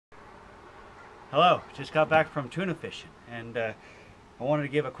Hello, just got back from tuna fishing, and I wanted to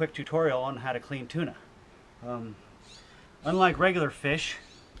give a quick tutorial on how to clean tuna. Unlike regular fish,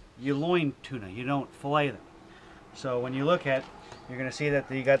 you loin tuna, you don't fillet them. So when you look at, you're going to see that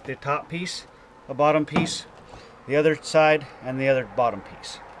you got the top piece, a bottom piece, the other side, and the other bottom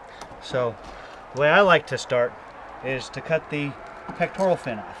piece. So the way I like to start is to cut the pectoral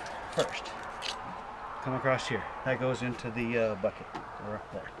fin off first. Come across here. That goes into the bucket, or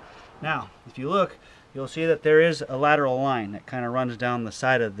up there. Now, if you look, you'll see that there is a lateral line that kind of runs down the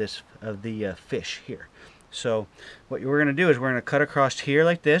side of the fish here. So what we're going to do is we're going to cut across here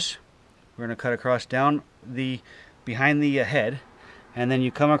like this. We're going to cut across down behind the head, and then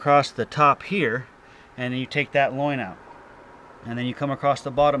you come across the top here, and then you take that loin out. And then you come across the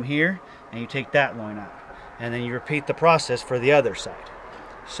bottom here, and you take that loin out. And then you repeat the process for the other side.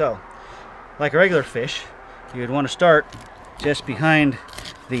 So, like a regular fish, you would want to start just behind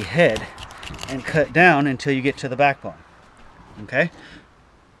the head and cut down until you get to the backbone. Okay?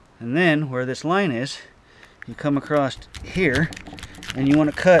 And then where this line is, you come across here and you want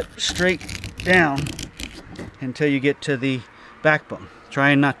to cut straight down until you get to the backbone,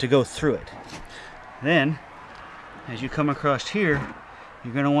 trying not to go through it. Then as you come across here,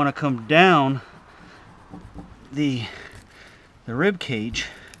 you're going to want to come down the rib cage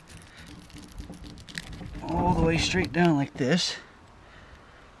all the way straight down like this.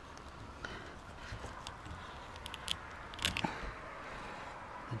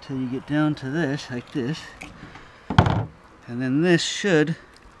 Until you get down to this, like this. And then this should,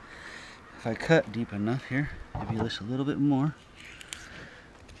 if I cut deep enough here, maybe this a little bit more.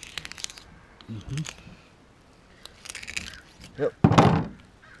 Yep.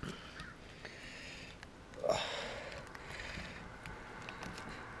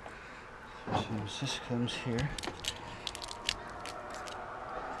 So this comes here.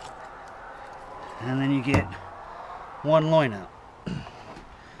 And then you get one loin out.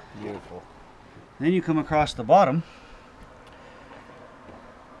 Beautiful. Then you come across the bottom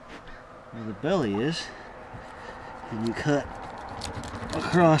where the belly is, and you cut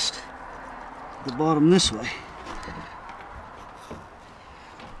across the bottom this way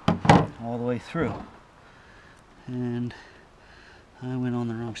all the way through. And I went on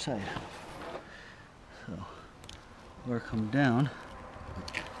the wrong side. So we'll come down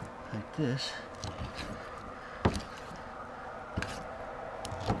like this.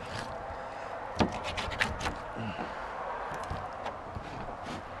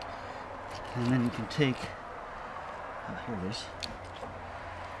 And then you can take, here it is,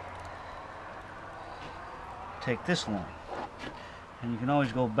 take this line. And you can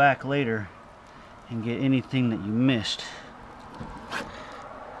always go back later and get anything that you missed.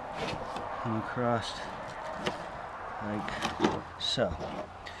 Come across like so.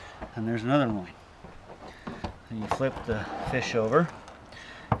 And there's another line. And you flip the fish over,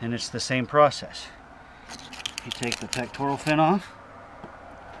 and it's the same process. You take the pectoral fin off,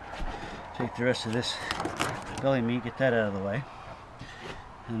 take the rest of this belly meat, get that out of the way,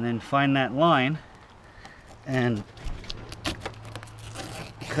 and then find that line and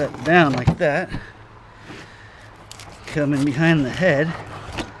cut down like that, come in behind the head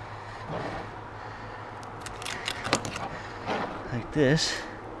like this,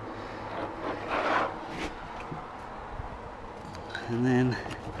 and then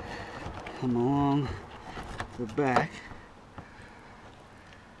come along the back.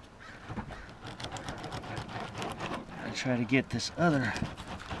 Try to get this other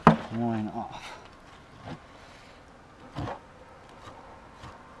loin off.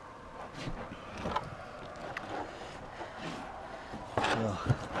 So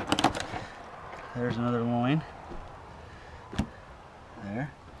there's another loin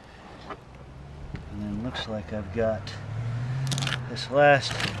there, and then looks like I've got this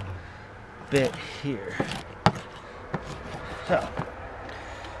last bit here. So,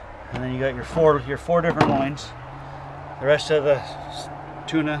 and then you got your four different loins. The rest of the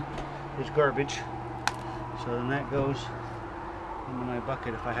tuna is garbage, so then that goes into my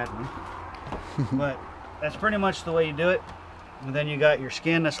bucket if I had one. But that's pretty much the way you do it. And then you got your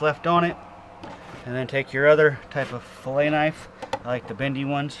skin that's left on it, and then take your other type of fillet knife. I like the bendy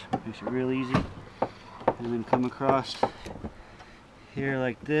ones, makes it real easy. And then come across here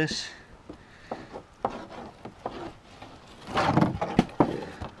like this. Oh,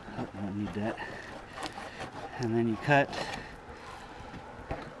 I don't need that. And then you cut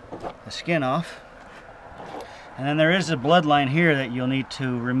the skin off, and then there is a bloodline here that you'll need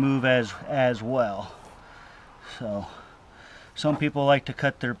to remove as well. So some people like to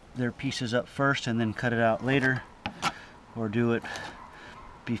cut their pieces up first and then cut it out later, or do it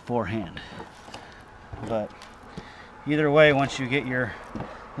beforehand. But either way, once you get your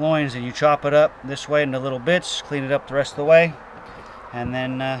loins and you chop it up this way into little bits, clean it up the rest of the way, and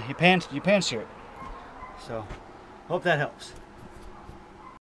then you pan sear it. So hope that helps.